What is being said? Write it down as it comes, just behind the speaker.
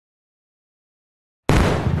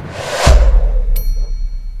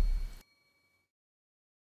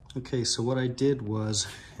Okay, so what I did was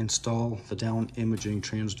install the down imaging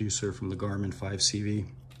transducer from the Garmin 5CV.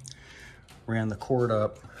 Ran the cord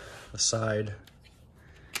up the side.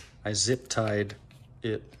 I zip tied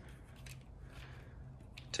it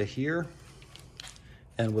to here.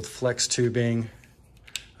 And with flex tubing,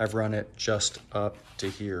 I've run it just up to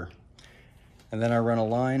here. And then I run a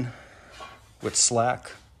line with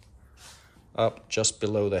slack up just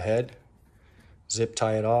below the head. Zip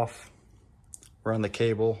tie it off. Run the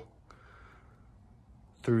cable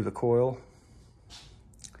through the coil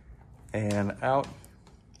and out,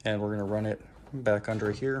 and we're gonna run it back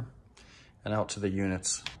under here and out to the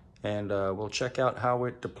units. And we'll check out how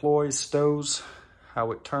it deploys, stows,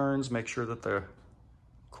 how it turns, make sure that the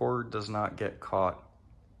cord does not get caught.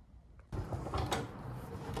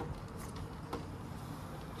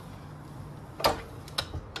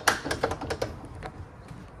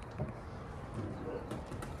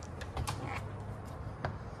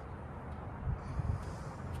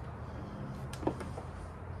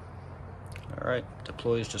 All right,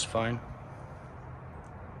 deploys just fine.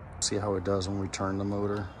 See how it does when we turn the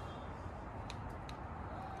motor.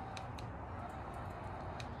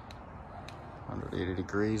 Under 80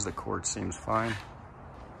 degrees, the cord seems fine.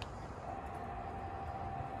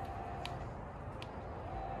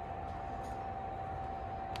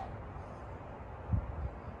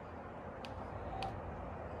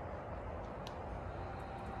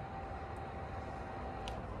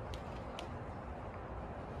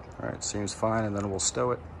 All right, seems fine, and then we'll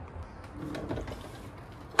stow it.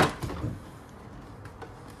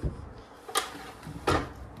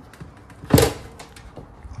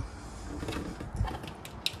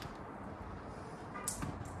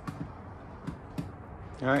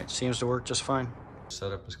 All right, seems to work just fine.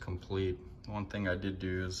 Setup is complete. One thing I did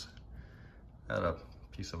do is I had a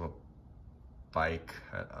piece of a bike.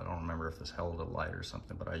 I don't remember if this held a light or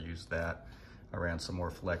something, but I used that. I ran some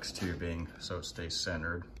more flex tubing so it stays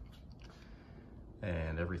centered.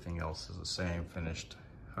 And everything else is the same. Finished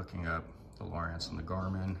hooking up the Lawrence and the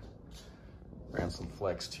Garmin. Ran some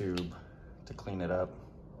flex tube to clean it up.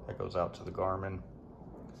 That goes out to the Garmin.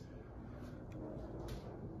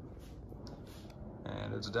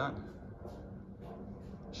 And it's done.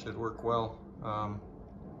 Should work well.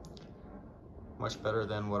 Much better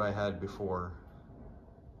than what I had before,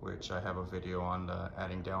 which I have a video on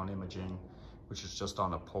adding down imaging, which is just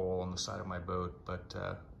on a pole on the side of my boat, but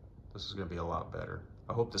this is gonna be a lot better.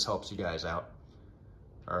 I hope this helps you guys out.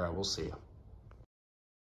 All right, we'll see you.